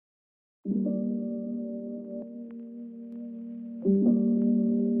I've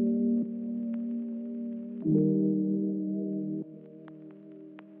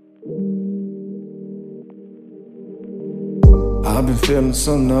been feeling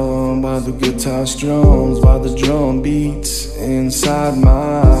so numb by the guitar strums, by the drum beats inside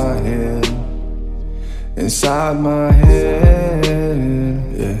my head, inside my head,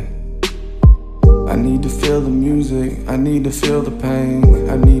 yeah. I need to feel the music, I need to feel the pain,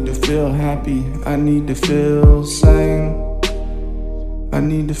 I need to feel happy, I need to feel sane, I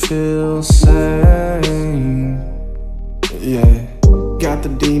need to feel sane, yeah. Got the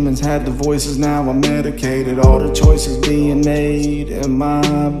demons, had the voices, now I'm medicated. All the choices being made, am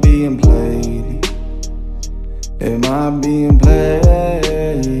I being played? Am I being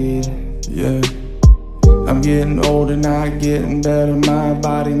played? Yeah. I'm getting older, not getting better. My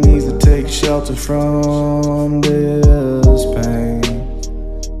body needs to take shelter from this pain,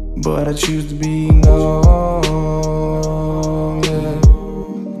 but I choose to be numb, yeah.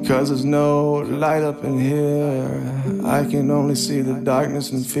 Cause there's no light up in here. I can only see the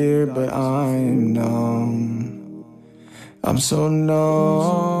darkness and fear, but I'm numb. I'm so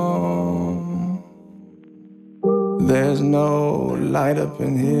numb. There's no light up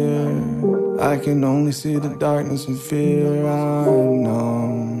in here. I can only see the darkness and fear. I'm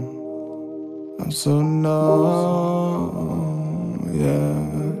numb. I'm so numb, yeah.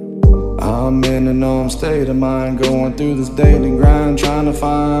 I'm in a numb state of mind, going through this daily grind, trying to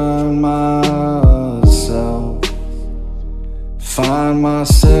find myself, find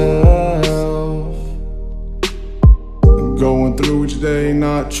myself. Going through each day,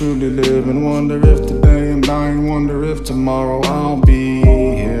 not truly living. Wonder if today I'm dying, wonder if tomorrow I'll be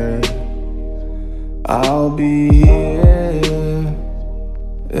here. I'll be here,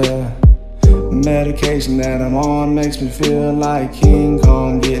 yeah. Medication that I'm on makes me feel like King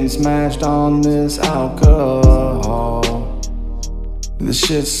Kong, getting smashed on this alcohol. This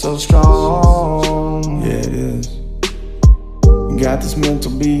shit's so strong, yeah it is. Got this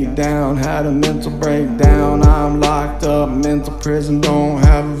mental beat down, had a mental breakdown. I'm locked up, mental prison, don't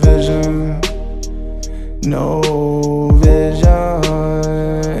have a vision. No vision,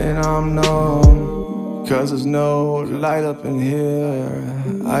 and I'm numb. Cause there's no light up in here.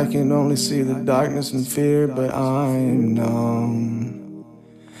 I can only see the darkness and fear, but I'm numb.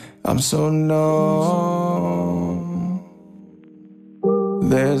 I'm so numb.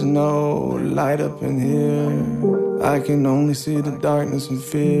 There's no light up in here. I can only see the darkness and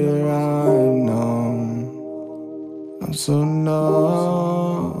fear. I'm numb. I'm so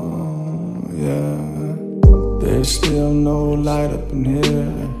numb, yeah. There's still no light up in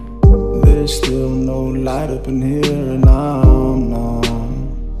here. There's still no light up in here, and I'm numb.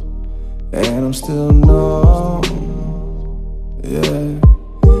 And I'm still numb, yeah.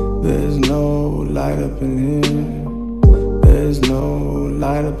 There's no light up in here. There's no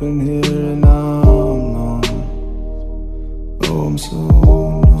light up in here, and I'm numb. Oh, I'm so